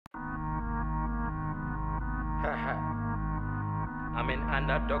I'm an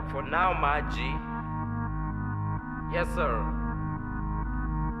underdog for now, my G. Yes, sir.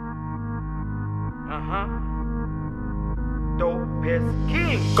 Dopest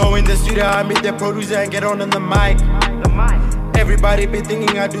King. Go in the studio, I meet the producer and get on the mic. Everybody be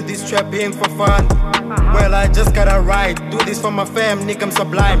thinking I do this trapping for fun. Well, I just gotta write. Do this for my fam, nigga, I'm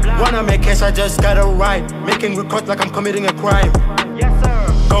sublime. Wanna make cash, I just gotta write. Making records like I'm committing a crime. Yes,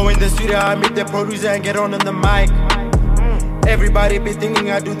 sir. Go in the studio, I meet the producer and get on the mic. Everybody be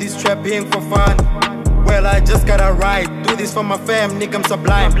thinking I do this trapping for fun. Well, I just gotta write. Do this for my fam, nigga, I'm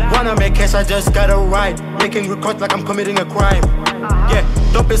sublime. Wanna make cash, I just gotta write. Making records like I'm committing a crime. Yeah,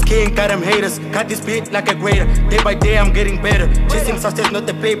 Dopest King, got them haters. Got this beat like a grader. Day by day, I'm getting better. Chasing success, not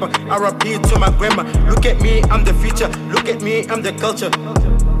the paper. I repeat to my grandma. Look at me, I'm the future. Look at me, I'm the culture.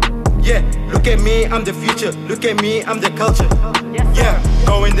 Yeah, look at me, I'm the future. Look at me, I'm the culture. Yeah,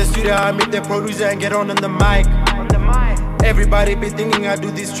 go in the studio, I meet the producer and get on the mic. Everybody be thinking I do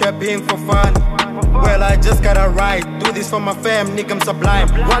this trapping for fun. Well, I just gotta write. Do this for my fam, nigga, I'm sublime.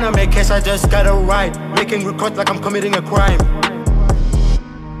 Wanna make cash, I just gotta write. Making records like I'm committing a crime.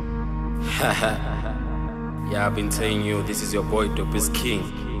 Yeah, I've been telling you, this is your boy Dopest King.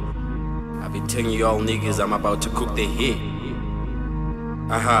 I've been telling you all niggas I'm about to cook the hit.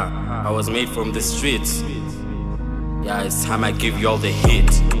 I was made from the streets. Yeah, it's time I give you all the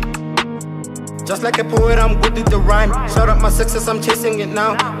hit. Just like a poet, I'm good with the rhyme. Shout out my success, I'm chasing it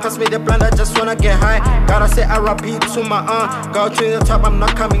now. Pass me the blunt, I just wanna get high. Gotta say I repeat to my Go to the top, I'm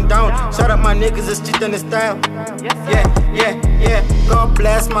not coming down. Shout out my niggas, it's cheat and the style. Yeah. God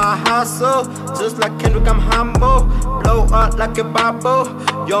bless my hustle. Just like Kendrick, I'm humble. Blow up like a bubble.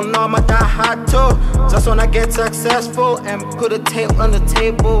 Y'all know I'm a die hard too. Just wanna get successful and put a tape on the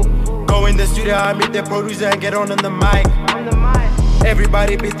table. Go in the studio, I meet the producer and get on the mic.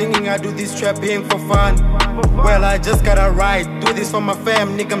 Everybody be thinking I do this trapping for fun. Well, I just gotta write. Do this for my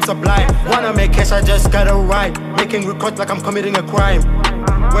fam, nigga, I'm sublime. Wanna make cash, I just gotta write. Making records like I'm committing a crime.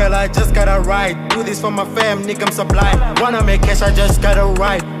 Well, I just gotta write. Do this for my fam, nigga, I'm sublime. Wanna make cash, I just gotta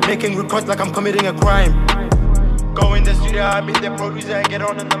write. Making records like I'm committing a crime. Go in the studio, I meet the producer and get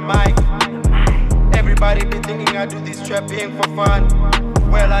on the mic. Everybody be thinking I do this trapping for fun.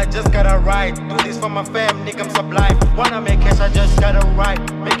 Well, I just gotta write. Do this for my fam, nigga, I'm sublime. Wanna make cash, I just gotta write.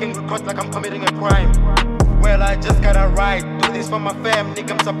 Making records like I'm committing a crime. Well, I just gotta write. Do this for my fam,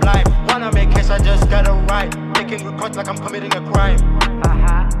 nigga, I'm sublime. Wanna make cash, I just gotta write. Making records like I'm committing a crime.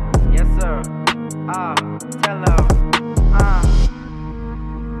 Yes, sir. Tell 'em.